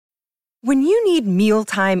When you need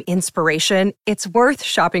mealtime inspiration, it's worth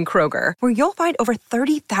shopping Kroger, where you'll find over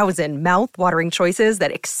 30,000 mouth-watering choices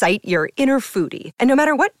that excite your inner foodie. And no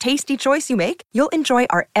matter what tasty choice you make, you'll enjoy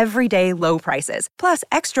our everyday low prices, plus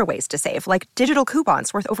extra ways to save, like digital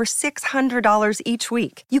coupons worth over $600 each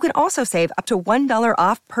week. You can also save up to $1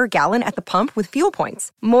 off per gallon at the pump with fuel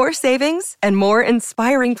points. More savings and more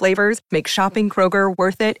inspiring flavors make shopping Kroger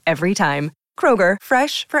worth it every time. Kroger,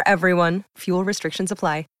 fresh for everyone. Fuel restrictions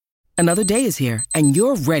apply. Another day is here, and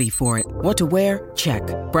you're ready for it. What to wear? Check.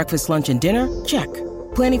 Breakfast, lunch, and dinner? Check.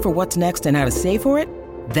 Planning for what's next and how to save for it?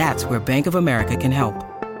 That's where Bank of America can help.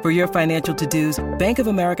 For your financial to-dos, Bank of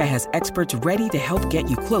America has experts ready to help get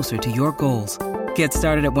you closer to your goals. Get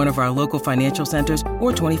started at one of our local financial centers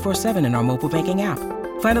or 24/7 in our mobile banking app.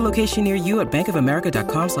 Find a location near you at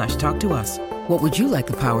bankofamerica.com/talktous. What would you like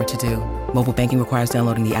the power to do? Mobile banking requires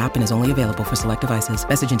downloading the app and is only available for select devices.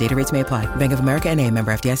 Message and data rates may apply. Bank of America N.A.,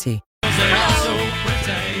 member FDIC.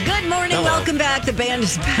 Good morning. Hello. Welcome back. The band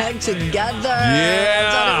is back together. Yeah.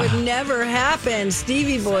 I thought it would never happen.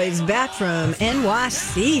 Stevie Boy's back from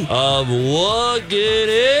NYC. Look at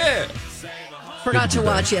it. Forgot to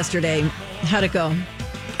watch yesterday. How'd it go?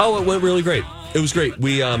 Oh, it went really great. It was great.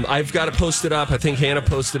 I've got it posted up. I think Hannah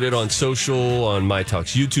posted it on social, on My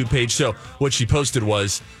Talk's YouTube page. So what she posted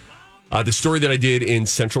was the story that I did in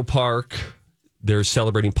Central Park. They're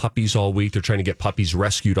celebrating puppies all week. They're trying to get puppies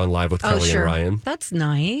rescued on Live with Kelly and Ryan. That's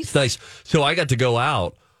nice. It's nice. So I got to go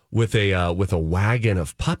out with a wagon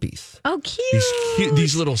of puppies. Oh, cute.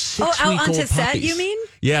 These little 6-week-old out onto puppies. set, you mean?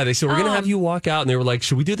 Yeah, they said, we're going to have you walk out. And they were like,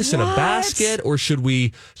 should we do this in a basket or should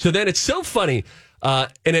we? So then it's so funny.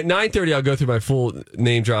 And at 9:30, I'll go through my full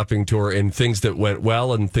name-dropping tour and things that went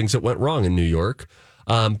well and things that went wrong in New York.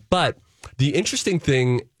 But the interesting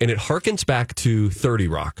thing, and it harkens back to 30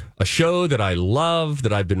 Rock, a show that I love,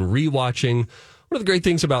 that I've been rewatching. One of the great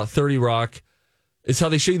things about 30 Rock is how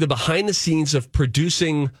they show you the behind the scenes of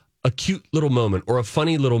producing a cute little moment or a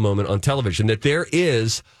funny little moment on television, that there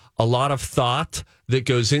is a lot of thought that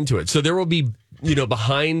goes into it. So there will be,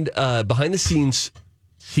 behind the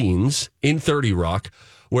scenes in 30 Rock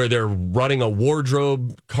where they're running a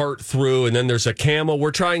wardrobe cart through, and then there's a camel.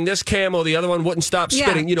 We're trying this camel. The other one wouldn't stop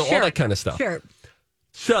spinning, all that kind of stuff. Sure.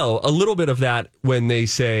 So a little bit of that when they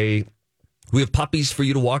say, we have puppies for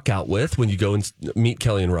you to walk out with when you go and meet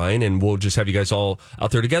Kelly and Ryan, and we'll just have you guys all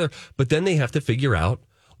out there together. But then they have to figure out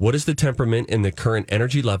what is the temperament and the current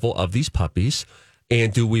energy level of these puppies.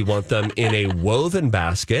 And do we want them in a woven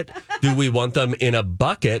basket? Do we want them in a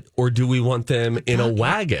bucket? Or do we want them in a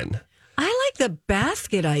wagon? I like the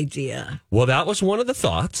basket idea. Well, that was one of the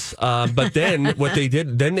thoughts. But then what they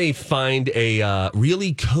did, then they find a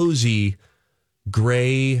really cozy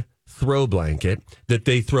gray throw blanket that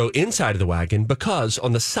they throw inside of the wagon, because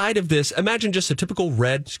on the side of this, imagine just a typical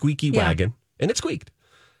red squeaky wagon, and it squeaked.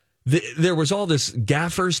 There was all this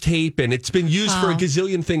gaffer's tape, and it's been used for a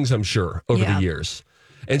gazillion things, I'm sure, over the years.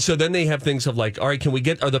 And so then they have things of like, all right,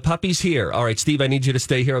 are the puppies here? All right, Steve, I need you to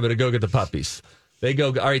stay here. I'm going to go get the puppies. They go,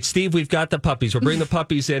 all right, Steve, we've got the puppies. We're bringing the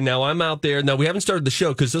puppies in. Now I'm out there. Now we haven't started the show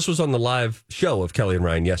because this was on the live show of Kelly and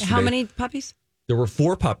Ryan yesterday. How many puppies? There were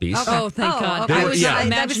 4 puppies. Okay. Oh, thank God. Okay. I was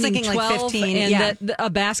I was thinking 12, like 15. and that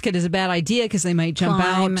a basket is a bad idea because they might jump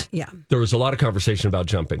out. Yeah. There was a lot of conversation about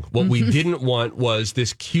jumping. What we didn't want was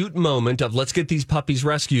this cute moment of let's get these puppies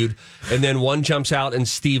rescued, and then one jumps out and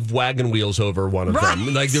Steve wagon wheels over one of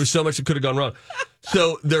them. Like there was so much that could have gone wrong.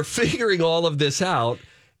 So they're figuring all of this out,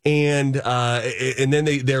 and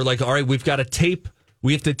then they're like, all right, we've got to tape.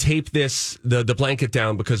 We have to tape the blanket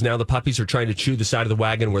down because now the puppies are trying to chew the side of the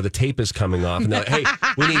wagon where the tape is coming off. And they're like, hey,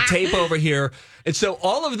 we need tape over here. And so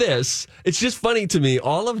all of this, it's just funny to me,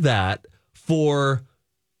 all of that for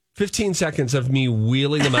 15 seconds of me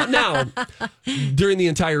wheeling them out. Now, during the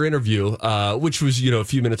entire interview, which was, a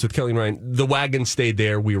few minutes with Kelly and Ryan, the wagon stayed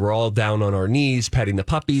there. We were all down on our knees, petting the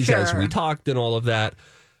puppies as we talked and all of that.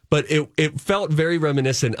 But it felt very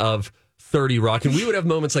reminiscent of 30 Rock. And we would have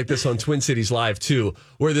moments like this on Twin Cities Live, too,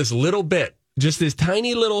 where this little bit, just this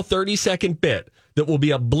tiny little 30-second bit that will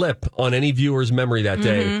be a blip on any viewer's memory that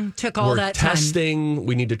day. Took all that time. We're testing.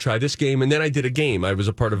 We need to try this game. And then I did a game. I was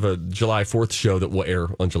a part of a July 4th show that will air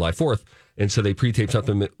on July 4th. And so they pre-taped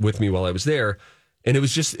something with me while I was there. And it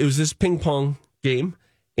was this ping pong game.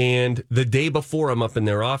 And the day before, I'm up in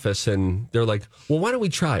their office, and they're like, well, why don't we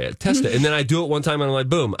try it? Test it. And then I do it one time, and I'm like,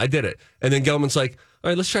 boom, I did it. And then Gelman's like, all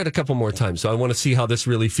right, let's try it a couple more times. So I want to see how this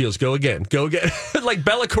really feels. Go again. Like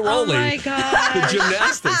Bella Caroli. Oh, my God. The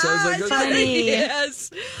gymnastics. I was like, okay. Funny. Yes.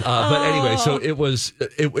 But anyway, so it was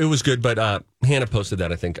good. But Hannah posted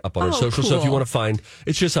that, I think, up on her social. Cool. So if you want to find,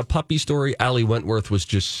 it's just a puppy story. Allie Wentworth was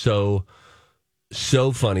just so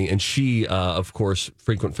so funny. And she, of course,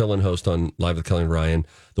 frequent fill-in host on Live with Kelly and Ryan,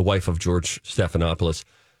 the wife of George Stephanopoulos.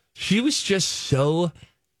 She was just so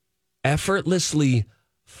effortlessly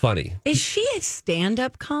funny. Is she a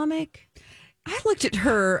stand-up comic? I looked at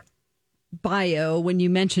her bio when you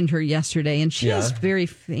mentioned her yesterday, and she is very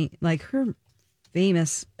like her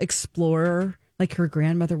famous explorer. Like her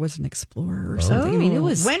grandmother was an explorer or something. I mean, it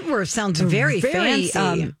was Wentworth sounds very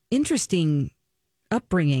fancy. Interesting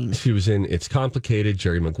upbringing. She was in It's Complicated,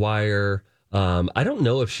 Jerry Maguire. I don't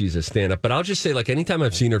know if she's a stand-up, but I'll just say, like, anytime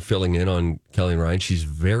I've seen her filling in on Kelly and Ryan, she's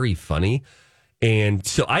very funny. And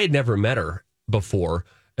so I had never met her before.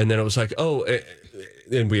 And then it was like,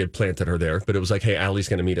 and we had planted her there, but it was like, hey, Allie's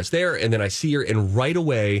going to meet us there. And then I see her, and right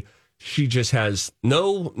away, she just has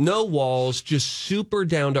no walls, just super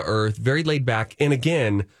down to earth, very laid back. And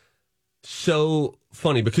again, so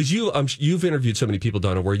funny because you've interviewed so many people,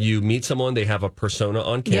 Donna, where you meet someone, they have a persona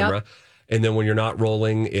on camera. Yep. And then when you're not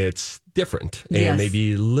rolling, it's different and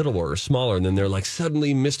maybe littler or smaller. And then they're like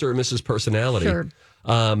suddenly Mr. or Mrs. Personality. Sure.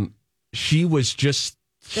 She was just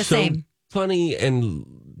the same. Funny and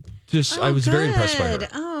just, I was very impressed by her.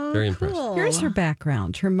 Oh, very impressed. Cool. Here's her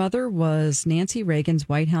background. Her mother was Nancy Reagan's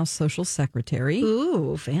White House social secretary.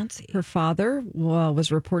 Ooh, fancy. Her father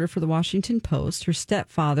was a reporter for the Washington Post. Her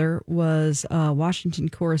stepfather was a Washington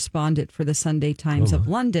correspondent for the Sunday Times of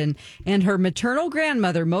London. And her maternal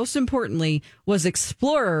grandmother, most importantly, was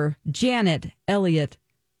explorer Janet Elliott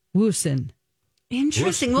Woosen.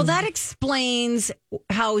 Interesting. Well, that explains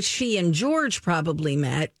how she and George probably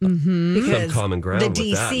met. Mm-hmm. Because some common ground the with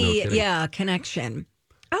DC, that, no connection.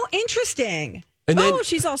 Oh, interesting. And then,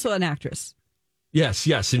 she's also an actress. Yes,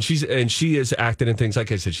 and she has acted in things,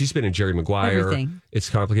 like I said, she's been in Jerry Maguire. Everything. It's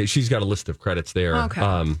Complicated. She's got a list of credits there.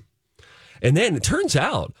 Okay. And then it turns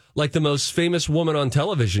out, like, the most famous woman on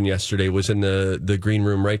television yesterday was in the green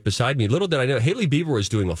room right beside me. Little did I know, Hailey Bieber was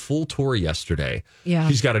doing a full tour yesterday. Yeah.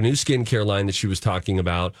 She's got a new skincare line that she was talking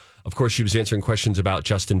about. Of course, she was answering questions about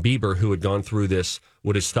Justin Bieber, who had gone through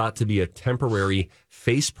what is thought to be a temporary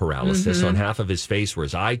face paralysis on half of his face, where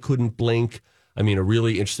his eye couldn't blink. I mean, a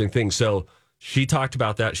really interesting thing. So she talked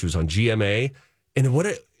about that. She was on GMA. And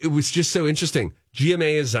it was just so interesting.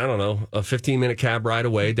 GMA is, I don't know, a 15-minute cab ride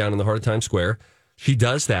away down in the heart of Times Square. She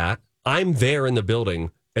does that. I'm there in the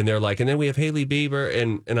building, and they're like, and then we have Hailey Bieber,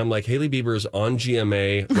 and I'm like, Hailey Bieber is on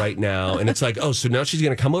GMA right now. And it's like, oh, so now she's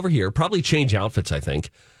going to come over here, probably change outfits, I think.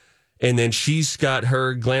 And then she's got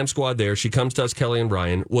her glam squad there. She comes to us, Kelly and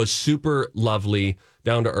Ryan, was super lovely,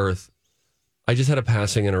 down to earth. I just had a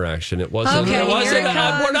passing interaction. It wasn't,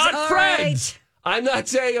 we're not all friends. Right. I'm not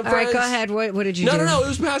saying I'm All friends. right, go ahead. What did you do? No, it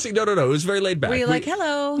was passing. No, it was very laid back. Were you like,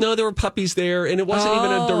 hello? No, there were puppies there, and it wasn't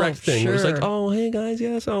even a direct thing. Sure. It was like, oh, hey, guys,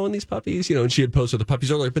 yes, and these puppies, and she had posted the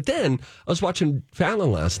puppies earlier. But then I was watching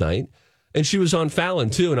Fallon last night, and she was on Fallon,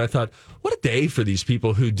 too, and I thought, what a day for these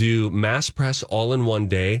people who do mass press all in one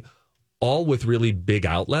day, all with really big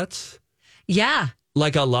outlets. Yeah.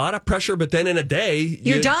 Like a lot of pressure, but then in a day,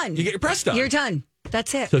 you're done. You get your press done. You're done.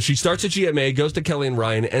 That's it. So she starts at GMA, goes to Kelly and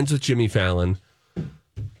Ryan, ends with Jimmy Fallon.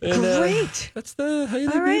 And, great. That's the Hailey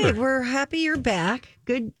All right. Bieber. We're happy you're back.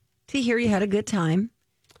 Good to hear you had a good time.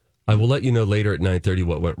 I will let you know later at 9:30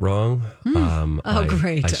 what went wrong.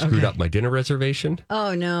 Great. I screwed up my dinner reservation.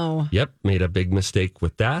 Oh, no. Yep. Made a big mistake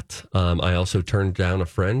with that. I also turned down a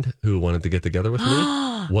friend who wanted to get together with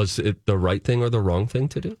me. Was it the right thing or the wrong thing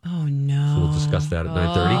to do? Oh, no. So we'll discuss that at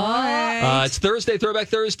 9:30. All right. It's Thursday, Throwback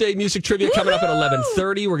Thursday, music trivia coming up at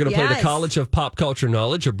 11:30. We're going to play the College of Pop Culture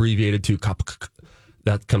Knowledge, abbreviated to COP.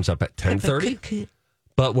 That comes up at 10:30.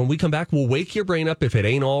 But when we come back, we'll wake your brain up if it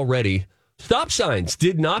ain't already. Stop signs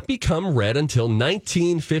did not become red until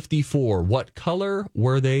 1954. What color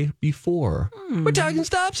were they before? We're talking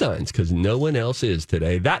stop signs because no one else is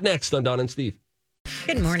today. That next on Donna and Steve.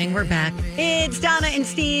 Good morning. We're back. It's Donna and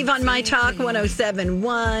Steve on My Talk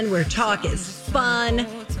 107.1, where talk is fun.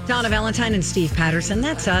 Donna Valentine and Steve Patterson.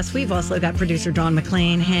 That's us. We've also got producer Dawn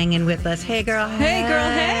McLean hanging with us. Hey, girl. Hey, girl.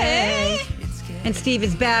 Hey. And Steve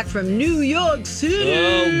is back from New York City.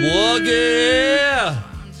 Oh, yeah.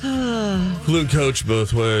 Flew coach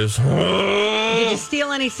both ways. Did you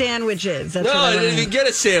steal any sandwiches? That's No, what I wanna didn't even get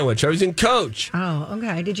a sandwich. I was in coach. Oh,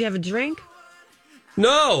 okay. Did you have a drink?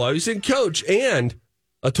 No, I was in coach. And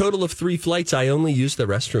a total of 3 flights, I only used the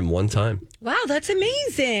restroom one time. Wow, that's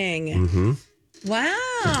amazing. Mm-hmm.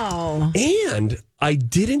 Wow. And I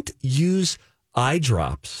didn't use eye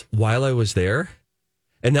drops while I was there.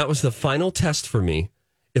 And that was the final test for me.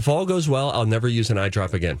 If all goes well, I'll never use an eye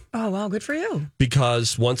drop again. Oh, wow. Good for you.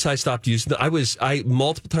 Because once I stopped using them, I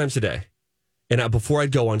multiple times a day. And before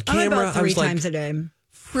I'd go on camera, about 3 times a day.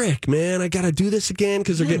 frick, man, I got to do this again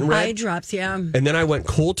because they're getting red. Eye drops, yeah. And then I went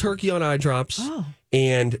cold turkey on eye drops. Oh.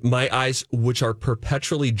 And my eyes, which are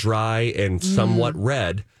perpetually dry and somewhat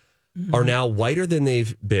red, are now whiter than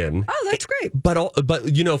they've been. Oh, that's great.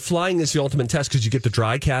 But you know, flying is the ultimate test because you get the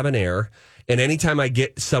dry cabin air. And anytime I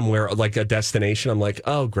get somewhere like a destination, I'm like,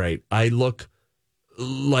 oh, great. I look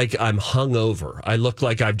like I'm hungover. I look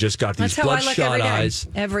like I've just got these bloodshot eyes.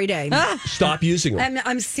 Every day. Stop using them.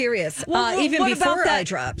 I'm serious. Well, Even what before about that? eye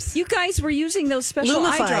drops. You guys were using those special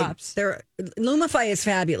eye drops. Lumify is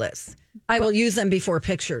fabulous. I will use them before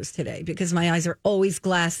pictures today because my eyes are always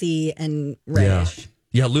glassy and reddish.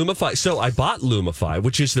 Yeah, Lumify. So I bought Lumify,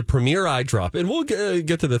 which is the premier eye drop. And we'll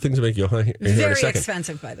get to the things that make you here in a Very second.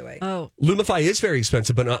 expensive, by the way. Oh, Lumify is very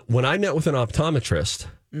expensive, but when I met with an optometrist,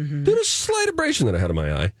 due to a slight abrasion that I had in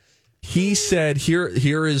my eye, he said, here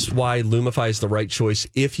is why Lumify is the right choice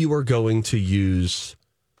if you are going to use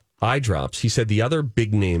eye drops. He said the other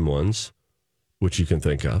big name ones, which you can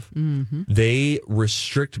think of, they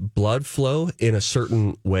restrict blood flow in a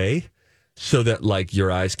certain way so that like your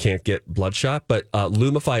eyes can't get bloodshot. But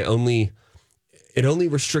Lumify only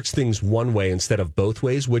restricts things one way instead of both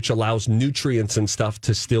ways, which allows nutrients and stuff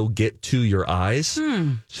to still get to your eyes.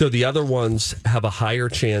 So the other ones have a higher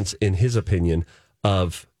chance, in his opinion,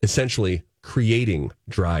 of essentially creating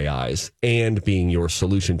dry eyes and being your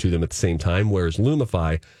solution to them at the same time, whereas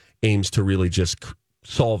Lumify aims to really just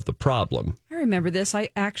solve the problem. I remember this. I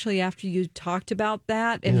actually, after you talked about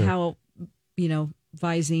that and how,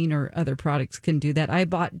 Visine or other products can do that, I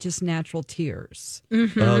bought just natural tears.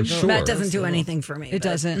 Oh, sure. That doesn't do anything for me. It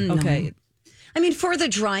doesn't? Okay. I mean, for the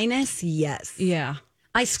dryness, yes. Yeah.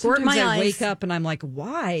 I squirt Sometimes my I eyes. wake up and I'm like,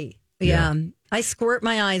 why? Yeah. I squirt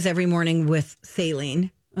my eyes every morning with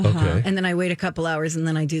saline. Okay. And then I wait a couple hours and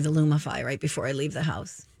then I do the Lumify right before I leave the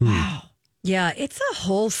house. Wow. Yeah, it's a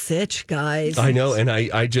whole sitch, guys. I know. And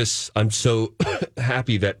I'm so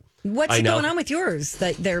happy that What's going on with yours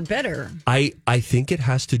that they're better? I think it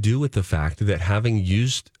has to do with the fact that having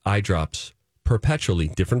used eye drops perpetually,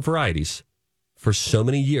 different varieties, for so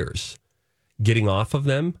many years, getting off of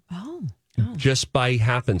them just by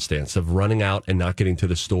happenstance of running out and not getting to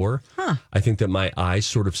the store, I think that my eyes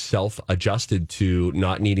sort of self-adjusted to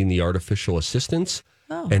not needing the artificial assistance,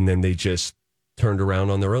 and then they just turned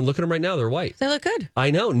around on their own. Look at them right now. They're white. They look good.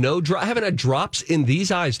 I know. I haven't had drops in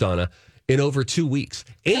these eyes, Donna, in over 2 weeks.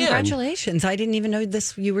 And Congratulations. I didn't even know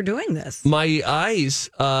you were doing this. my eyes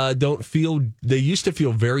don't feel, they used to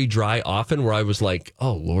feel very dry often where I was like,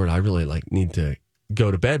 oh, Lord, I really need to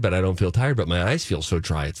go to bed, but I don't feel tired. But my eyes feel so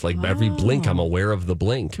dry. It's like every blink, I'm aware of the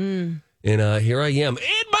blink. And here I am.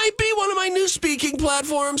 It might be one of my new speaking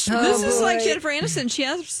platforms. This is like Jennifer Aniston. She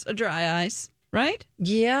has dry eyes, right?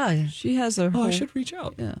 Yeah. She has a Oh, whole... I should reach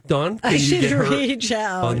out. Yeah. Dawn, can I you should get her reach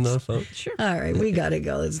out. on the phone? Sure. All right, we got to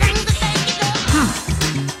go. Let's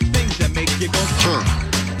Things that make you go,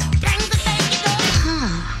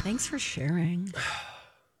 Thanks for sharing.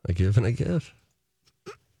 I give and I give.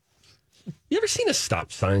 You ever seen a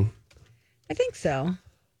stop sign? I think so.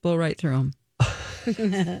 Blow right through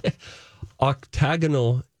them.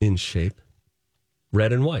 Octagonal in shape,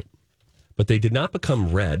 red and white. But they did not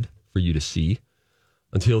become red for you to see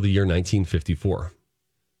until the year 1954.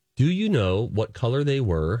 Do you know what color they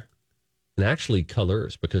were? And actually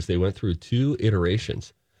colors, because they went through 2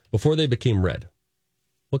 iterations before they became red.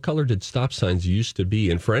 What color did stop signs used to be?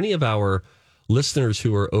 And for any of our listeners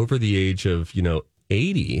who are over the age of,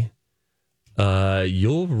 80,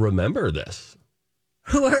 you'll remember this.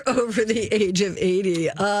 Who are over the age of 80.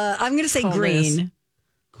 I'm going to say Call green. this.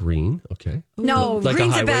 Green, okay. No, Like a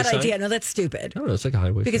green's a highway bad sign? idea. No, that's stupid. I don't know, it's like a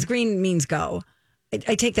highway Because sign. green means go.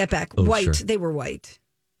 I take that back. Oh, White. sure. They were white.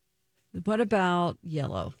 What about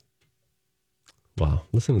yellow? Wow,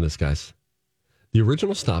 listen to this, guys. The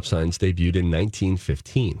original stop signs debuted in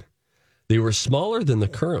 1915. They were smaller than the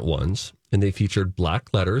current ones, and they featured black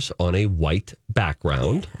letters on a white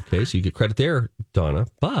background. Okay, so you get credit there, Donna.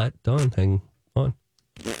 But, Dawn, hang on.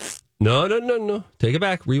 No. Take it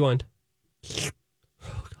back. Rewind. Oh,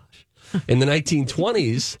 gosh. In the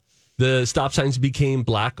 1920s, the stop signs became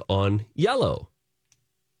black on yellow.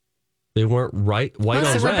 They weren't white Oh, on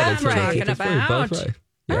so we're red. both right. You're both right.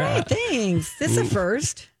 All Yeah. right, thanks. This is a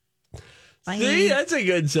first. See, that's a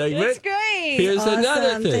good segment. That's great. Here's Awesome.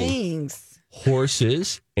 another thing. Thanks.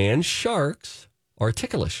 Horses and sharks are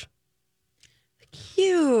ticklish.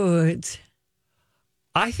 Cute.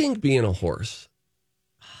 I think being a horse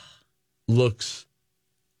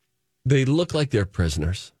they look like they're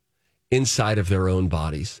prisoners inside of their own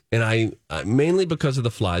bodies. And I mainly because of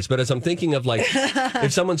the flies, but as I'm thinking of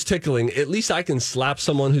if someone's tickling, at least I can slap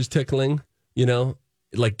someone who's tickling,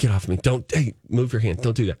 like, get off me. Hey, move your hand.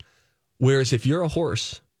 Don't do that. Whereas if you're a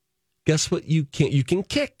horse, guess what? You can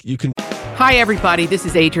kick. You can. Hi, everybody. This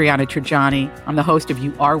is Adriana Trajani. I'm the host of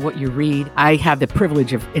You Are What You Read. I have the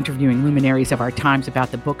privilege of interviewing luminaries of our times about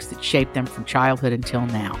the books that shaped them from childhood until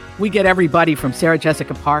now. We get everybody from Sarah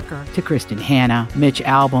Jessica Parker to Kristen Hanna, Mitch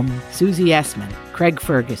Albom, Susie Essman, Craig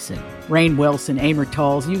Ferguson, Rainn Wilson, Amor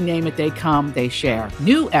Tolls, you name it, they come, they share.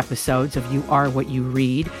 New episodes of You Are What You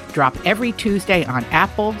Read drop every Tuesday on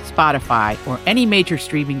Apple, Spotify, or any major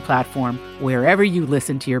streaming platform wherever you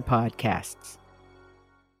listen to your podcasts.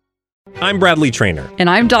 I'm Bradley Trainer. And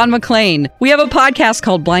I'm Don McClain. We have a podcast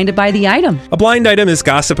called Blinded by the Item. A blind item is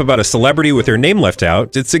gossip about a celebrity with their name left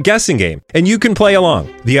out. It's a guessing game, and you can play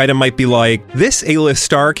along. The item might be like, this A-list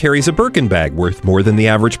star carries a Birkin bag worth more than the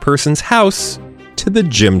average person's house to the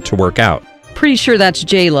gym to work out. Pretty sure that's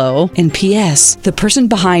J-Lo. And P.S. the person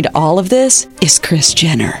behind all of this is Kris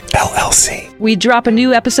Jenner, LLC. We drop a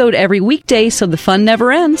new episode every weekday so the fun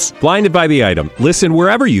never ends. Blinded by the Item. Listen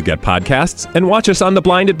wherever you get podcasts and watch us on the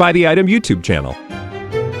Blinded by the Item YouTube channel.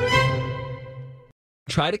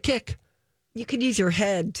 Try to kick. You could use your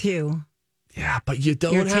head, too. Yeah, but you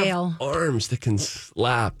don't Your have tail. arms that can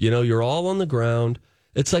slap. You're all on the ground.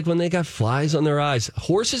 It's like when they got flies on their eyes.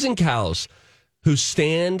 Horses and cows who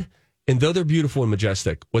stand, and though they're beautiful and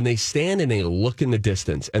majestic, when they stand and they look in the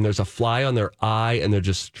distance and there's a fly on their eye and they're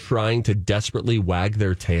just trying to desperately wag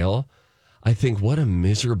their tail, I think what a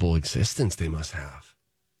miserable existence they must have.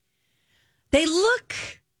 They look,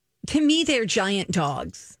 to me, they're giant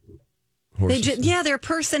dogs. Horses. Their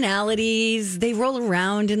personalities. They roll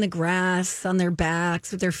around in the grass on their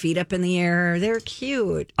backs with their feet up in the air. They're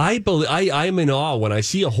cute. I'm in awe when I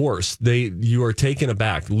see a horse. You are taken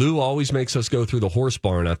aback. Lou always makes us go through the horse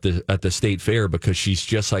barn at the state fair because she's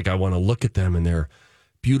just like, I want to look at them and their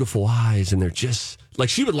beautiful eyes, and they're just like,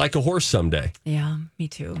 she would like a horse someday. Yeah, me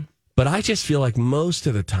too. But I just feel like most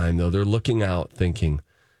of the time though, they're looking out thinking,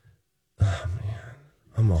 oh man,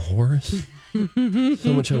 I'm a horse.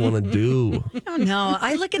 So much I want to do. I don't know.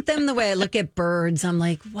 I look at them the way I look at birds. I'm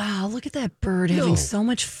like, wow, look at that bird having so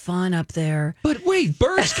much fun up there. But wait,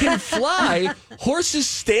 birds can fly. Horses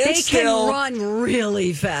stand They still. can run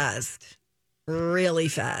really fast. Really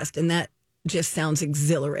fast. And that just sounds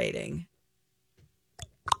exhilarating.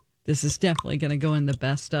 This is definitely going to go in the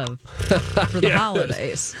best of for the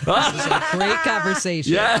holidays. This is a great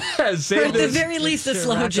conversation. Yeah, Or at the very least, a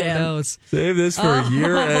slow jam. Save this for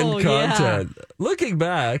year-end content. Looking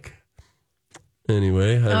back.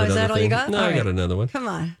 Anyway. I have is that another all you thing. got? No, All I got right. another one. Come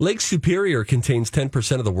on. Lake Superior contains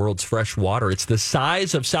 10% of the world's fresh water. It's the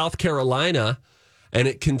size of South Carolina, and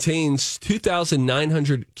it contains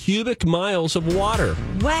 2,900 cubic miles of water.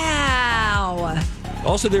 Wow.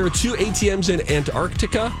 Also, there are 2 ATMs in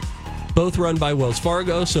Antarctica, both run by Wells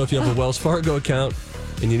Fargo. So if you have a Wells Fargo account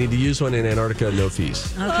and you need to use one in Antarctica, no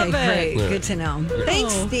fees. Okay, great. Yeah. Good to know.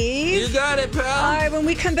 Thanks, Steve. You got it, pal. All right, when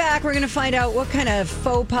we come back, we're going to find out what kind of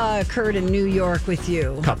faux pas occurred in New York with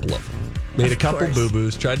you. Couple of them. Made a couple course.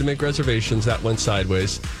 boo-boos, tried to make reservations, that went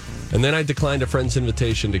sideways. And then I declined a friend's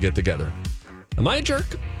invitation to get together. Am I a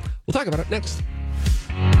jerk? We'll talk about it next.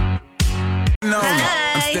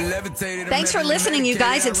 Hi. Thanks for listening, you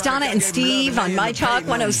guys. It's Donna and Steve on My Talk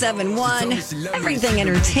 107.1. Everything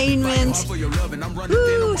Entertainment.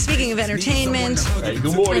 Woo, speaking of entertainment, Hey,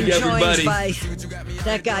 good morning, I'm joined everybody. by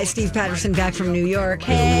that guy, Steve Patterson, back from New York.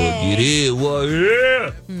 Hey. It is. Well,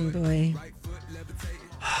 yeah. Boy.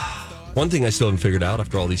 One thing I still haven't figured out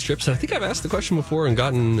after all these trips, and I think I've asked the question before and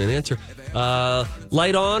gotten an answer.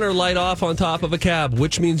 Light on or light off on top of a cab?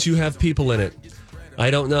 Which means you have people in it? I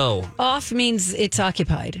don't know. Off means it's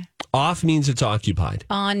occupied. Off means it's occupied.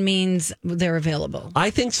 On means they're available. I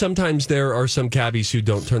think sometimes there are some cabbies who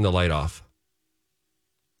don't turn the light off.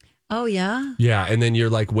 Oh, yeah? Yeah, and then you're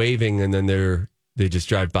like waving, and then they just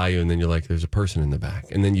drive by you, and then you're like, there's a person in the back.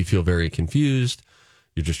 And then you feel very confused.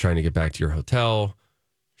 You're just trying to get back to your hotel.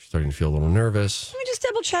 You're starting to feel a little nervous. Let me just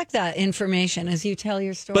double check that information as you tell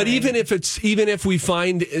your story. But even if we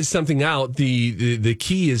find something out, the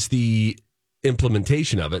key is the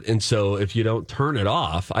implementation of it. And so if you don't turn it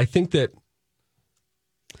off, I think that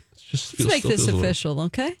Let's make this official,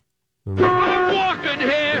 okay? Walking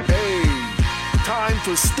here. Hey, time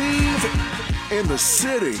for Steve in the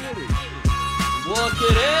city. Walk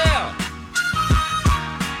it out.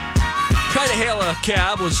 Trying to hail a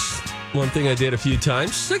cab was one thing I did a few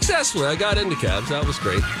times. Successfully, I got into cabs. That was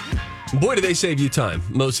great. Boy, do they save you time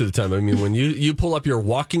most of the time. I mean, when you pull up your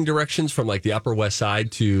walking directions from like the Upper West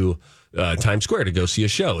Side to Times Square to go see a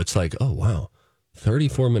show, it's like, oh, wow,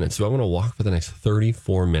 34 minutes. Do I want to walk for the next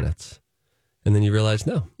 34 minutes? And then you realize,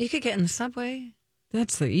 no. You could get in the subway.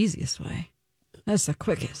 That's the easiest way. That's the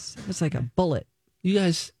quickest. It's like a bullet. You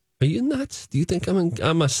guys, are you nuts? Do you think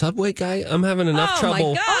I'm a Subway guy? I'm having enough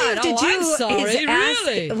trouble. My God. All you have to do I'm sorry, is ask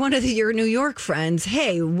really? one of your New York friends,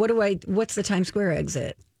 hey, what's the Times Square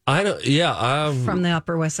exit I don't. Yeah. from the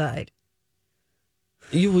Upper West Side?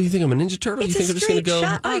 You think I'm a Ninja Turtle? It's you think a I'm just going to straight go?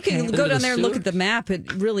 shot. Oh, you can Okay. go Into down the there and look sewer? at the map.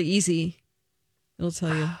 It's really easy. It'll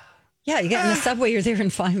tell you. Yeah, you get in the subway, you're there in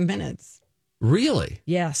 5 minutes. Really?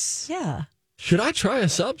 Yes. Yeah. Should I try a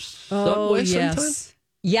Subway sometime?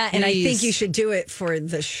 Yeah, and I think Please. you should do it for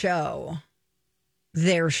the show.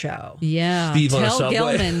 Their show. Yeah. Steve on a Tell Subway.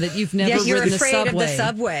 Gelman that you've never Yeah, you're ridden afraid the of subway. the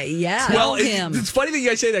subway. Yeah. Well, Well, him. it's funny that you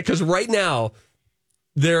guys say that because right now,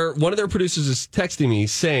 one of their producers is texting me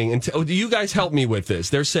saying, and you guys help me with this.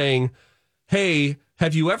 They're saying, hey,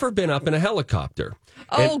 have you ever been up in a helicopter?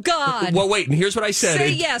 Oh, God. Well, wait, and here's what I said. Say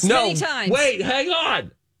And- yes no, many times. Wait, hang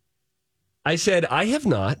on. I said, I have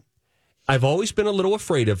not. I've always been a little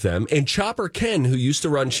afraid of them. And Chopper Ken, who used to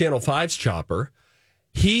run Channel 5's Chopper,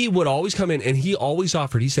 he would always come in and he always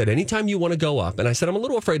offered. He said, anytime you want to go up. And I said, I'm a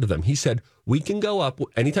little afraid of them. He said, we can go up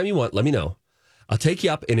anytime you want. Let me know. I'll take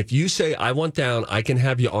you up. And if you say I want down, I can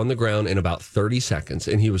have you on the ground in about 30 seconds.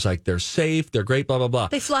 And he was like, they're safe. They're great, blah, blah, blah.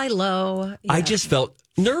 They fly low. I Yeah. just felt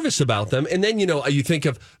nervous about them. And then, you think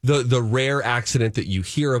of the rare accident that you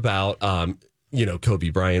hear about, Kobe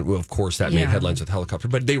Bryant. Well, of course, that made headlines with helicopter,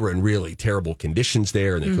 but they were in really terrible conditions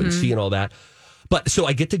there and they couldn't see and all that. But so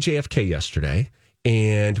I get to JFK yesterday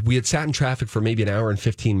and we had sat in traffic for maybe an hour and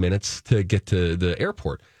 15 minutes to get to the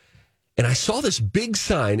airport. And I saw this big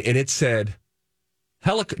sign and it said,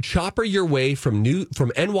 chopper your way from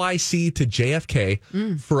NYC to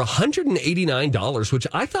JFK for $189, which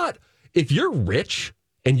I thought if you're rich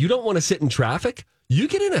and you don't want to sit in traffic, you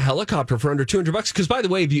get in a helicopter for under $200. Because by the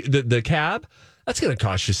way, the cab, that's going to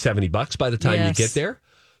cost you $70 by the time you get there.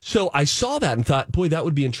 So I saw that and thought, boy, that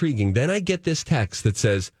would be intriguing. Then I get this text that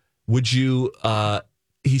says, would you,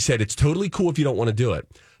 he said, it's totally cool if you don't want to do it,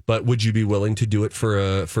 but would you be willing to do it for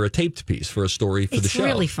a taped piece, for a story for the show?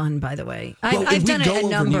 It's really fun, by the way. Well, I've we done it go a over New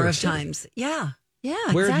number York of City. times. Yeah. Yeah.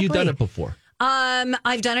 Where have you exactly. done it before?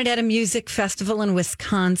 I've done it at a music festival in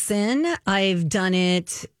Wisconsin. I've done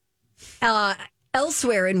it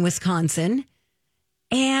elsewhere in Wisconsin.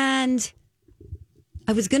 And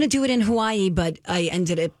I was going to do it in Hawaii, but I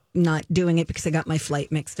ended up not doing it because I got my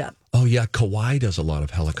flight mixed up. Oh, yeah. Kauai does a lot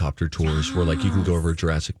of helicopter tours where, like, you can go over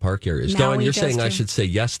Jurassic Park areas. Dawn, Maui you're does saying I too. should say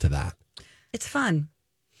yes to that. It's fun.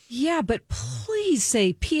 Yeah, but please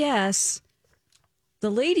say P.S. The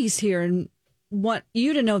ladies here and want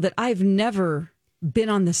you to know that I've never been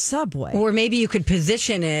on the subway. Or maybe you could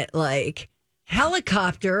position it like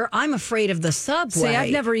helicopter. I'm afraid of the subway. Say,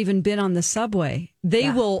 I've never even been on the subway. They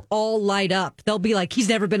will all light up. They'll be like, he's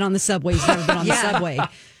never been on the subway. He's never been on the subway.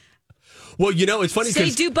 Well, it's funny Say,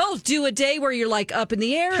 because... do both. Do a day where you're like up in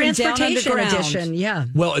the air and down Transportation underground. edition. Yeah.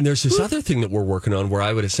 Well, and there's this other thing that we're working on where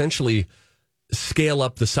I would essentially scale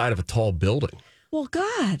up the side of a tall building. Well,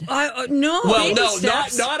 God. No. Well, baby no,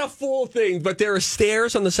 steps. not a full thing, but there are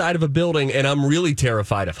stairs on the side of a building, and I'm really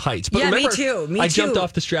terrified of heights. But Yeah, me remember, too. Me I jumped too.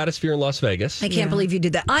 off the stratosphere in Las Vegas. I can't believe you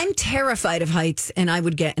did that. I'm terrified of heights, and I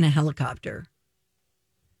would get in a helicopter.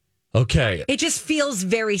 Okay. It just feels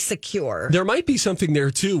very secure. There might be something there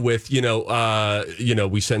too with,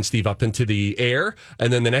 we send Steve up into the air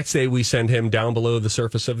and then the next day we send him down below the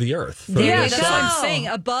surface of the earth. from There Yeah, you the that's go. what sun. I'm saying.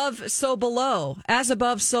 Above, so below. As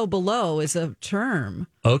above, so below is a term.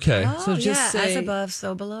 Okay. So just yeah, say- as above,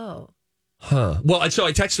 so below. Huh. Well, so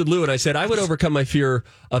I texted Lou and I said I would overcome my fear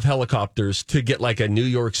of helicopters to get like a New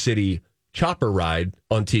York City chopper ride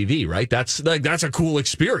on TV, right? That's a cool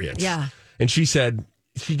experience. Yeah. And she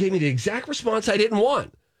gave me the exact response I didn't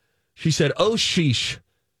want. She said, "Oh, sheesh.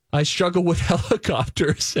 I struggle with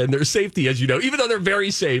helicopters and their safety, as you know, even though they're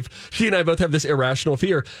very safe. She and I both have this irrational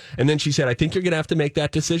fear." And then she said, "I think you're going to have to make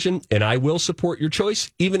that decision, and I will support your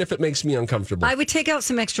choice, even if it makes me uncomfortable." I would take out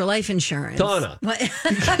some extra life insurance. Donna. What?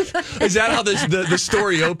 Is that how the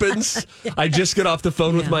story opens? I just got off the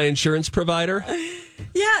phone with my insurance provider.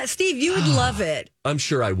 Yeah, Steve, you would love it. I'm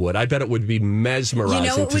sure I would. I bet it would be mesmerizing. You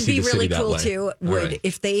know, it to would see be the city really that cool way. too. All Would right.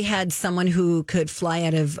 if they had someone who could fly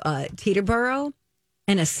out of Teterboro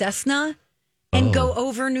and a Cessna and go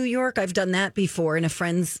over New York. I've done that before in a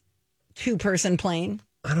friend's 2-person plane.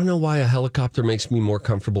 I don't know why a helicopter makes me more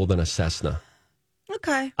comfortable than a Cessna.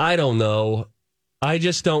 Okay. I don't know. I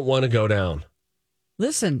just don't want to go down.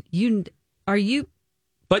 Listen,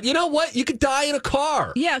 But you know what? You could die in a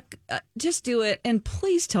car. Yeah, just do it. And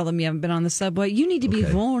please tell them you haven't been on the subway. You need to be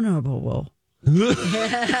Okay. vulnerable. They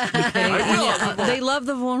love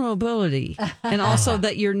the vulnerability, and also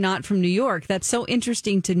that you're not from New York. That's so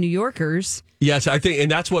interesting to New Yorkers. Yes, I think,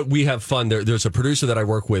 and that's what we have fun. There's a producer that I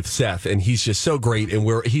work with, Seth, and he's just so great. And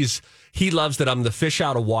he loves that I'm the fish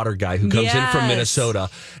out of water guy who comes in from Minnesota.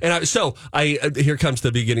 And here comes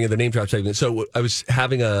the beginning of the name drop segment. So I was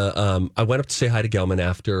having I went up to say hi to Gelman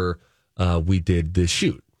after we did this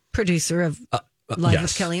shoot. Producer of Live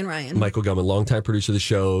with Kelly and Ryan. Michael Gelman, longtime producer of the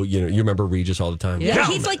show. You remember Regis all the time. Yeah,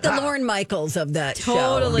 he's like the Lorne Michaels of that show.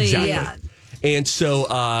 Totally. Exactly. Yeah. And so,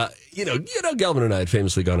 Gelman and I had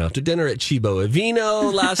famously gone out to dinner at Cibo e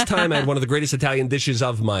Vino last time. I had one of the greatest Italian dishes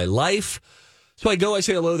of my life. So I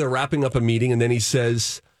say hello. They're wrapping up a meeting. And then he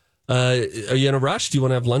says, are you in a rush? Do you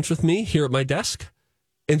want to have lunch with me here at my desk?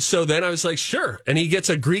 And so then I was like, sure. And he gets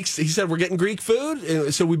he said, we're getting Greek food.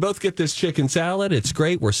 And so we both get this chicken salad. It's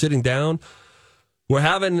great. We're sitting down. We're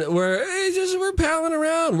palling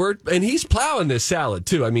around. And he's plowing this salad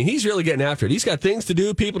too. I mean, he's really getting after it. He's got things to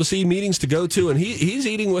do, people to see, meetings to go to, and he's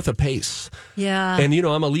eating with a pace. Yeah. And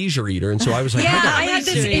I'm a leisure eater, and so I was like, I had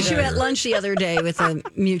this issue at lunch the other day with a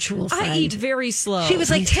mutual friend. I eat very slow. She was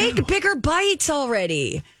like, take bigger bites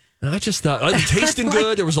already. And I just thought, it was tasting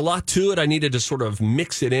good. There was a lot to it. I needed to sort of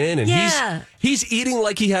mix it in. And he's eating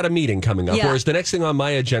like he had a meeting coming up. Yeah. Whereas the next thing on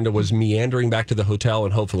my agenda was meandering back to the hotel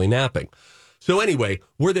and hopefully napping. So anyway,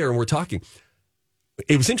 we're there and we're talking.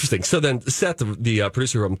 It was interesting. So then Seth, the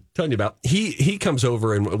producer who I'm telling you about, he comes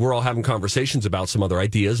over and we're all having conversations about some other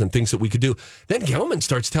ideas and things that we could do. Then Gelman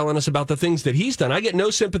starts telling us about the things that he's done. I get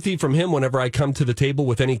no sympathy from him whenever I come to the table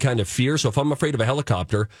with any kind of fear. So if I'm afraid of a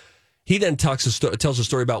helicopter, he then tells a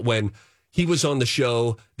story about when he was on the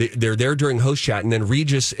show. They're there during host chat, and then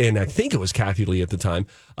Regis and I think it was Kathy Lee at the time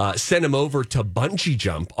sent him over to bungee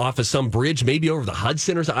jump off of some bridge, maybe over the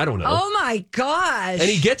Hudson or something. I don't know. Oh my gosh! And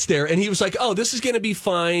he gets there, and he was like, "Oh, this is going to be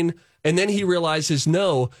fine." And then he realizes,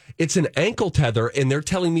 no, it's an ankle tether, and they're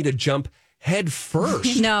telling me to jump head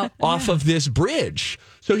first off of this bridge.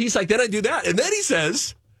 So he's like, then I do that, and then he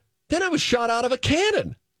says, then I was shot out of a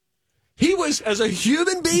cannon. He was, as a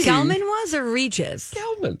human being. Gelman was or Regis?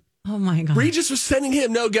 Gelman. Oh, my God. Regis was sending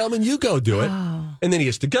him, no, Gelman, you go do it. Oh. And then he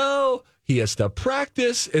has to go. He has to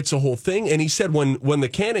practice. It's a whole thing. And he said when the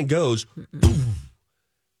cannon goes, boom,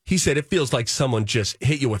 he said it feels like someone just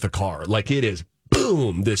hit you with a car. Like it is,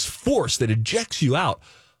 boom, this force that ejects you out.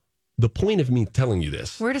 The point of me telling you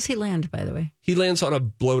this. Where does he land, by the way? He lands on a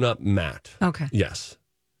blown up mat. Okay. Yes.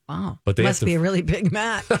 Wow. But they must be a really big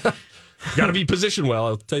mat. Got to be positioned well,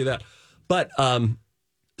 I'll tell you that. But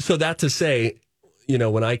so that to say,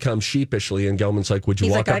 when I come sheepishly and Gelman's like, would you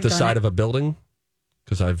walk up the side of a building?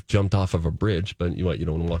 Because I've jumped off of a bridge, but you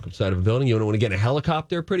don't want to walk up the side of a building? You don't want to get in a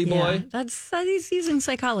helicopter, pretty boy? Yeah, he's using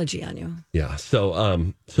psychology on you. Yeah.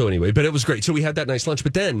 So anyway, but it was great. So we had that nice lunch.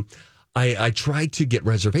 But then I tried to get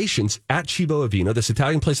reservations at Cibo e Vino, this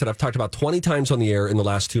Italian place that I've talked about 20 times on the air in the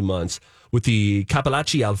last 2 months, with the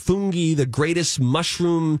cappellacci al funghi, the greatest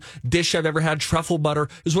mushroom dish I've ever had, truffle butter.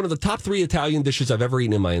 It was one of the top 3 Italian dishes I've ever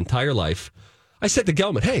eaten in my entire life. I said to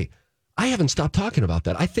Gelman, hey, I haven't stopped talking about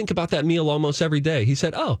that. I think about that meal almost every day. He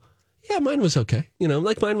said, oh, yeah, mine was okay.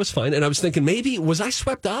 Mine was fine. And I was thinking, maybe, was I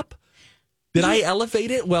swept up? Did I elevate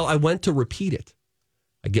it? Well, I went to repeat it.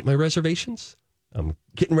 I get my reservations. I'm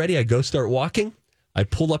getting ready. I go start walking. I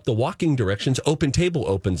pull up the walking directions. Open table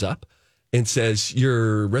opens up and says,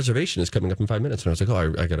 your reservation is coming up in 5 minutes. And I was like,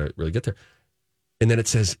 oh, I got to really get there. And then it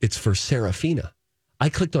says, it's for Serafina. I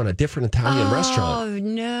clicked on a different Italian restaurant. Oh,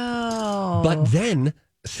 no. But then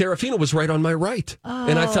Serafina was right on my right. Oh.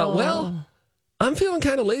 And I thought, well, I'm feeling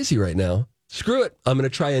kind of lazy right now. Screw it. I'm going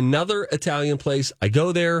to try another Italian place. I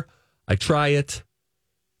go there. I try it.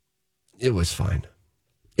 It was fine.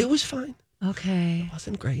 It was fine. Okay. It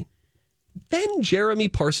wasn't great. Then Jeremy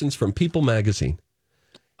Parsons from People Magazine.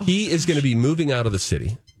 He is going to be moving out of the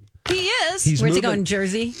city. He is. Where's he going?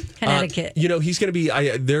 Jersey, Connecticut. He's going to be.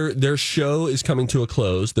 Their show is coming to a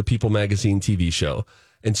close. The People Magazine TV show,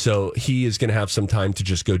 and so he is going to have some time to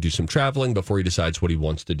just go do some traveling before he decides what he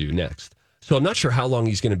wants to do next. So I'm not sure how long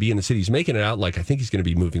he's going to be in the city. He's making it out like I think he's going to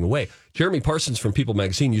be moving away. Jeremy Parsons from People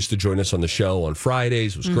Magazine used to join us on the show on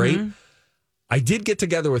Fridays. It was great. I did get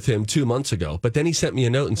together with him 2 months ago, but then he sent me a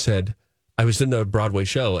note and said, I was in the Broadway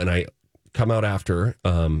show and I come out after,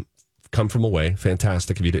 Come From Away.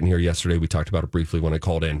 Fantastic. If you didn't hear yesterday, we talked about it briefly when I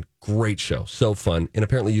called in. Great show. So fun. And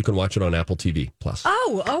apparently you can watch it on Apple TV Plus.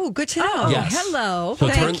 Oh, good to know. Yes. Hello. So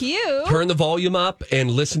Thank you. Turn the volume up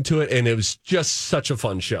and listen to it. And it was just such a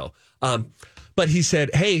fun show. But he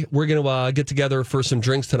said, hey, we're going to get together for some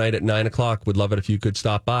drinks tonight at 9:00. Would love it if you could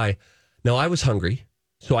stop by. Now, I was hungry,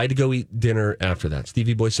 so I had to go eat dinner after that.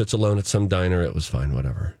 Stevie Boy sits alone at some diner. It was fine,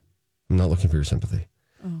 whatever. I'm not looking for your sympathy.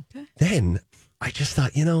 Okay. Then I just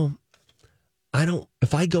thought,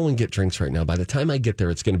 if I go and get drinks right now, by the time I get there,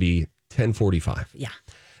 it's going to be 10:45. Yeah.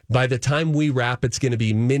 By the time we wrap, it's going to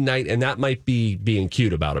be midnight, and that might be being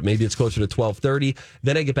cute about it. Maybe it's closer to 12:30.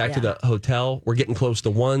 Then I get back to the hotel. We're getting close to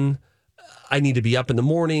 1. I need to be up in the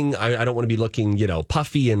morning. I don't want to be looking,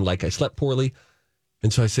 puffy and like I slept poorly.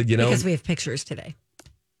 And so I said, because we have pictures today.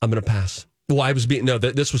 I'm going to pass. Well,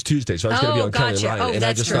 this was Tuesday, so I was going to be on Kelly and Ryan. And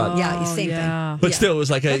that's I just true. thought, same thing. But still, it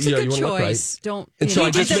was like, That's a good you want to look choice. right. Don't. And so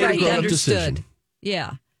I just made a grown-up understood. decision.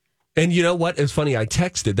 Yeah. And you know what? It's funny. I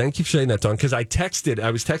texted. Thank you for saying that, Dawn, because I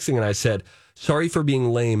was texting and I said, sorry for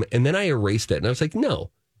being lame. And then I erased it. And I was like,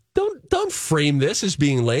 no, don't frame this as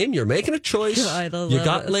being lame. You're making a choice. You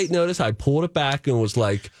got late notice. I pulled it back and was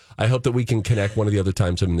like, I hope that we can connect one of the other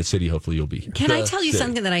times I'm in the city. Hopefully you'll be here. Can I tell you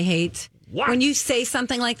something that I hate? What? When you say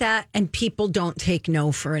something like that and people don't take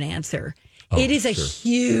no for an answer. It is a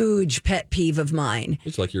huge pet peeve of mine.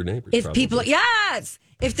 It's like your neighbors. If people, yes.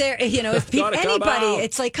 If they're, if anybody,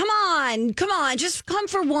 it's like, come on, just come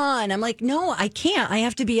for one. I'm like, no, I can't. I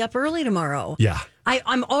have to be up early tomorrow. Yeah.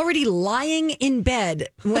 I'm already lying in bed.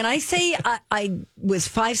 When I say I was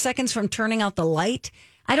 5 seconds from turning out the light,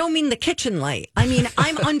 I don't mean the kitchen light. I mean,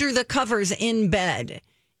 I'm under the covers in bed,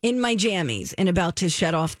 in my jammies, and about to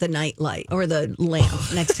shut off the night light or the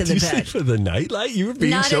lamp next to the bed. For the night light? You were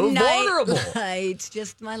being Not so a night vulnerable. Light,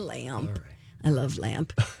 just my lamp. All right. I love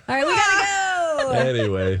lamp. All right, we gotta go.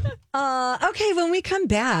 Anyway. Okay, when we come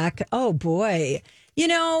back, oh boy.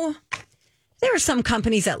 There are some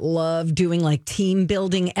companies that love doing like team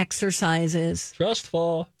building exercises.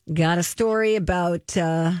 Trustful. Got a story about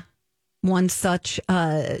one such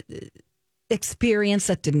experience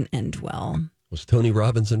that didn't end well. Was Tony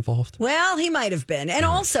Robbins involved? Well, he might have been. And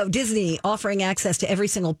also Disney offering access to every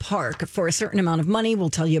single park for a certain amount of money.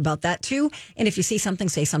 We'll tell you about that too. And if you see something,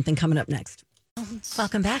 say something coming up next.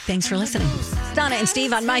 Welcome back. Thanks for listening. It's Donna and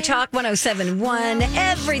Steve on My Talk 107.1,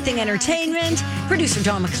 Everything Entertainment. Producer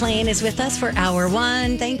John McClain is with us for hour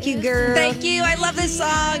 1. Thank you, girl. Thank you. I love this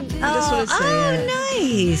song. I just want to say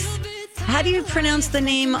nice. How do you pronounce the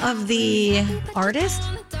name of the artist?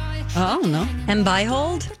 Oh, no.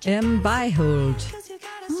 Behold? Behold.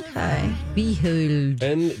 Okay. Behold.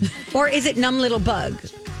 And or is it Numb Little Bug?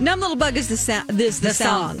 Numb Little Bug is the song.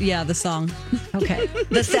 Yeah, the song. Okay.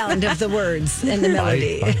 The sound of the words and the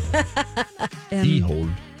melody. Behold.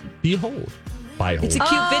 It's a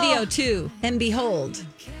cute video, too. And Behold.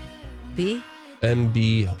 And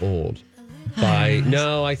Behold.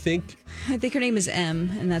 No, I think her name is M,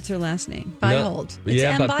 and that's her last name. Behold. No,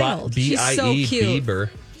 yeah, but Behold. She's so cute. Bieber.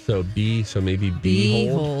 So maybe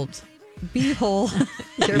Behold. Behold.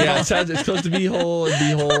 Yeah, it's close to Behold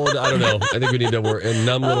and Behold. I don't know. I think we need to work. And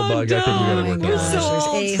Numb Little Bug, I think we got to work on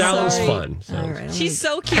that. Sounds fun. All right, she's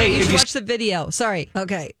so cute. You should watch the video. Sorry.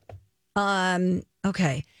 Okay.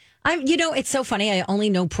 Okay. It's so funny. I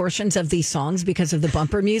only know portions of these songs because of the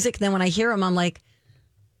bumper music. Then when I hear them, I'm like,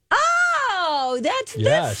 oh, that's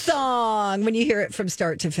this song. When you hear it from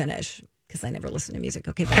start to finish. Because I never listen to music.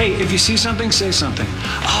 Okay. Hey, if you see something, say something.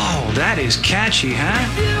 Oh, that is catchy, huh?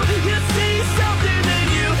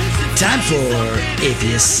 Time for If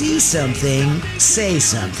You See Something, Say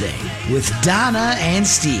Something with Donna and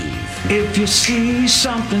Steve. If you see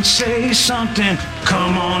something, say something.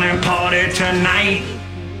 Come on and party tonight.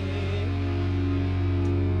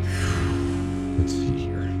 Let's see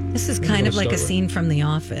here. This is kind of like a scene from The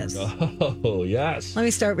Office. Oh, yes. Let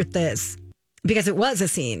me start with this. Because it was a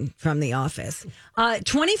scene from The Office.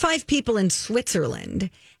 25 people in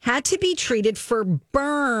Switzerland had to be treated for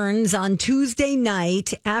burns on Tuesday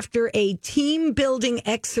night after a team building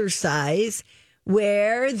exercise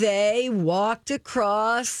where they walked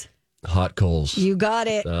across hot coals. You got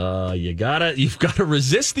it. You've got to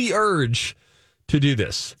resist the urge to do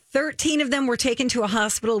this. 13 of them were taken to a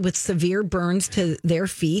hospital with severe burns to their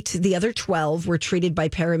feet. The other 12 were treated by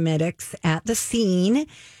paramedics at the scene.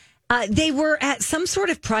 They were at some sort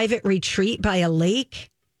of private retreat by a lake,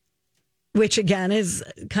 which again is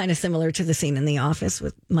kind of similar to the scene in The Office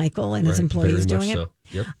with Michael and his employees doing it. So.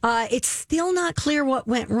 Yep. It's still not clear what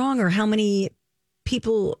went wrong or how many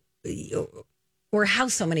people or how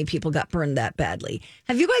so many people got burned that badly.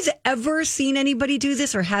 Have you guys ever seen anybody do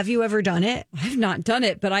this or have you ever done it? I've not done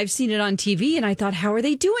it, but I've seen it on TV and I thought, how are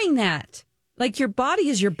they doing that? Like your body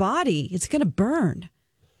is your body. It's going to burn.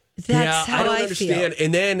 That's how I don't understand. feel.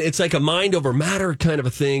 And then it's like a mind over matter kind of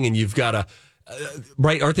a thing, and you've got to,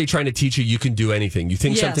 right? Aren't they trying to teach you can do anything? You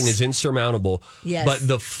think something is insurmountable, but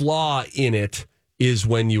the flaw in it is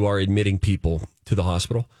when you are admitting people to the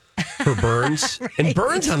hospital. for burns. And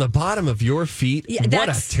burns on the bottom of your feet. Yeah, what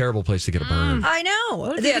that's- a terrible place to get a burn. I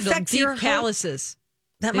know. They It have affects your whole- calluses.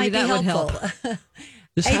 That Maybe might be that would helpful.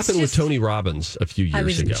 This It's happened with just- Tony Robbins a few I years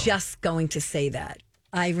was ago. just going to say that.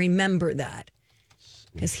 I remember that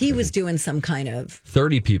because he was doing some kind of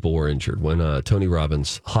 30 people were injured when Tony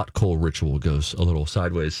Robbins' hot coal ritual goes a little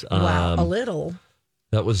sideways. wow, a little.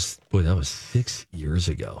 That was 6 years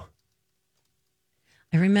ago.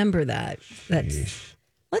 I remember that.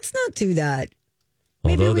 Let's not do that.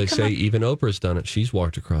 Maybe Although we they come say up- even Oprah's done it. She's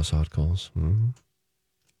walked across hot coals. Mm-hmm.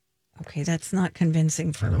 Okay, that's not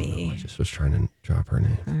convincing for me. I just was trying to drop her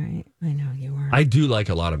name. All right, I know you were. I do like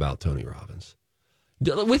a lot about Tony Robbins.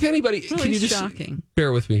 With anybody, Oh, can you he's just shocking.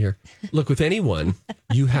 bear with me here? Look, with anyone,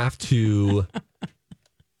 you have to,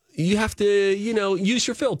 use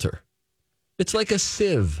your filter. It's like a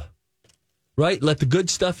sieve, right? Let the good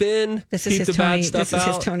stuff in, This is keep his the Tony. bad stuff This is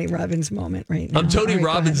his out. Tony Robbins moment right now. I'm Tony All right, go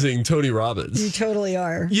ahead. Robbinsing Tony Robbins. You totally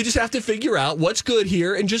are. You just have to figure out what's good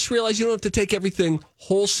here and just realize you don't have to take everything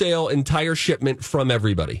wholesale, entire shipment from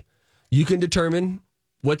everybody. You can determine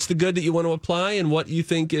what's the good that you want to apply and what you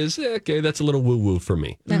think is, okay, that's a little woo-woo for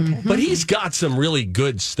me. Okay. But he's got some really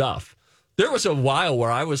good stuff. There was a while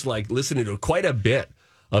where I was like listening to quite a bit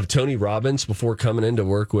of Tony Robbins before coming into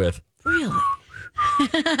work with Really?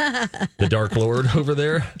 the Dark Lord over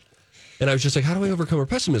there. And I was just like, how do I overcome our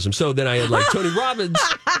pessimism? So then I had like Tony Robbins.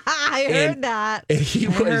 I heard that. And he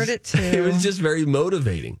was, heard it too. It was just very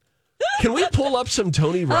motivating. Can we pull up some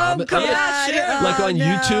Tony Robbins? God. Like on no.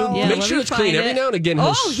 YouTube? Yeah, Make let sure me it's clean. find Every it. now and again,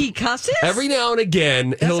 He cusses? every now and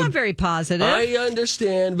again, That's not very positive. I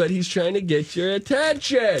understand, but he's trying to get your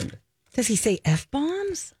attention. Does he say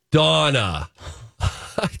F-bombs? Donna,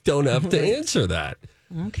 I don't have to answer that.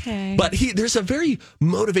 Okay. But there's a very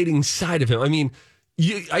motivating side of him. I mean,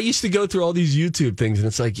 I used to go through all these YouTube things, and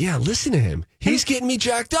it's like, yeah, listen to him. He's getting me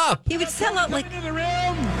jacked up. He would sell out like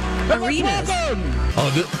Arenas. arenas.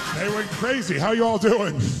 Oh, They went crazy. How you all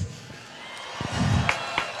doing?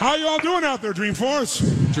 How you all doing out there, Dreamforce?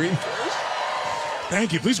 Dreamforce?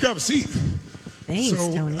 Thank you. Please grab a seat. Thanks,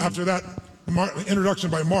 So Tony. after that introduction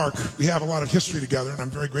by Mark, we have a lot of history together, and I'm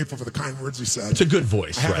very grateful for the kind words he said. It's a good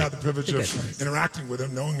voice, I have right? had the privilege of interacting with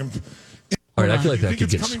him, knowing him. All right, I feel like you that think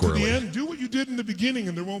could it's get coming to the squirrely. end? Do what you did in the beginning,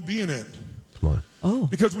 and there won't be an end. Come on.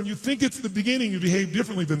 Because when you think it's the beginning, you behave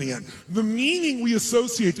differently than the end. The meaning we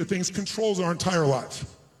associate to things controls our entire life.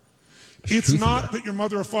 It's not that your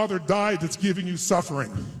mother or father died that's giving you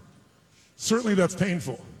suffering. Certainly that's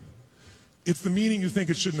painful. It's the meaning you think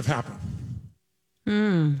it shouldn't have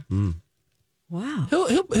happened. Wow.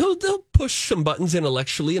 He'll push some buttons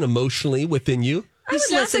intellectually and emotionally within you. He would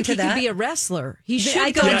sounds listen like to he that. could be a wrestler. He I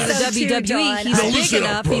should go think into the so too, WWE. Dawn. He's Now big listen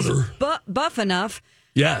enough. up, He's brother. buff enough.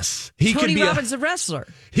 Yes, he Tony could be. Robbins, a wrestler.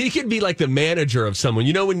 He could be like the manager of someone.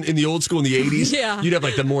 You know, in the old school in the 80s, Yeah. you'd have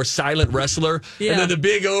like the more silent wrestler, Yeah. and then the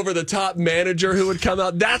big over-the-top manager who would come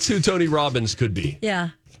out. That's who Tony Robbins could be. Yeah.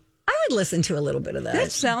 I would listen to a little bit of that.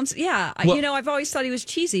 That sounds, yeah. Well- I've always thought he was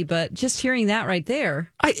cheesy, but just hearing that right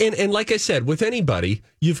there. And like I said, with anybody,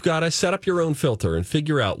 you've got to set up your own filter and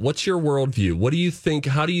figure out what's your worldview. What do you think?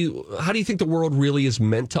 How do you think the world really is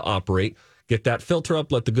meant to operate? Get that filter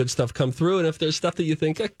up, let the good stuff come through, and if there's stuff that you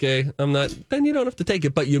think, okay, I'm not, then you don't have to take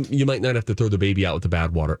it. But you might not have to throw the baby out with the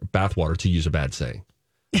bathwater, to use a bad saying.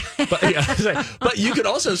 But, yeah, but you could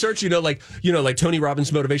also search, like Tony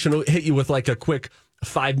Robbins motivation will hit you with like a quick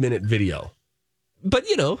 5-minute video. But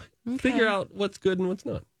figure out what's good and what's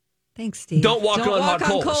not. Thanks, Steve. Don't walk on hot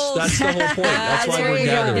coals. That's the whole point. That's why There we're you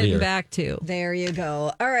go. gathered Getting here. back to. There you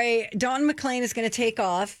go. All right. Dawn McClain is going to take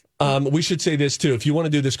off. We should say this too. If you want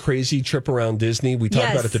to do this crazy trip around Disney, we talked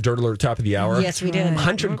Yes. about it at the Dirt Alert top of the hour. Yes, we did.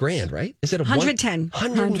 $100,000, right? Is it a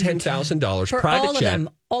 $110,000 For private all of jet? them,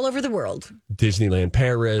 all over the world. Disneyland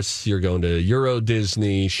Paris. You're going to Euro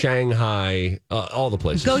Disney, Shanghai, all the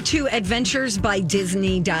places. Go to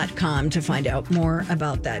adventuresbydisney.com to find out more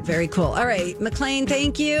about that. Very cool. All right, McClain,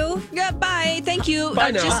 thank you. Goodbye. Thank you.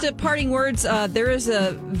 Bye now. Just parting words. There is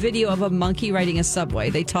a video of a monkey riding a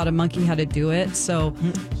subway. They taught a monkey how to do it, so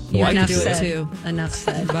you I can can do do it it. too. Enough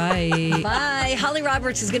said. Bye. Bye. Holly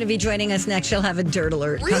Roberts is going to be joining us next. She'll have a dirt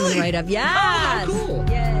alert coming right up. Yes. Oh, cool.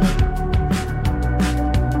 Yay.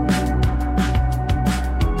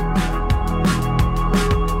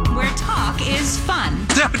 Where talk is fun.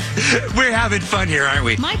 We're having fun here, aren't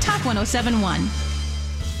we? My Talk 1071.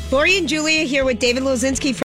 Lori and Julia here with David Lozinski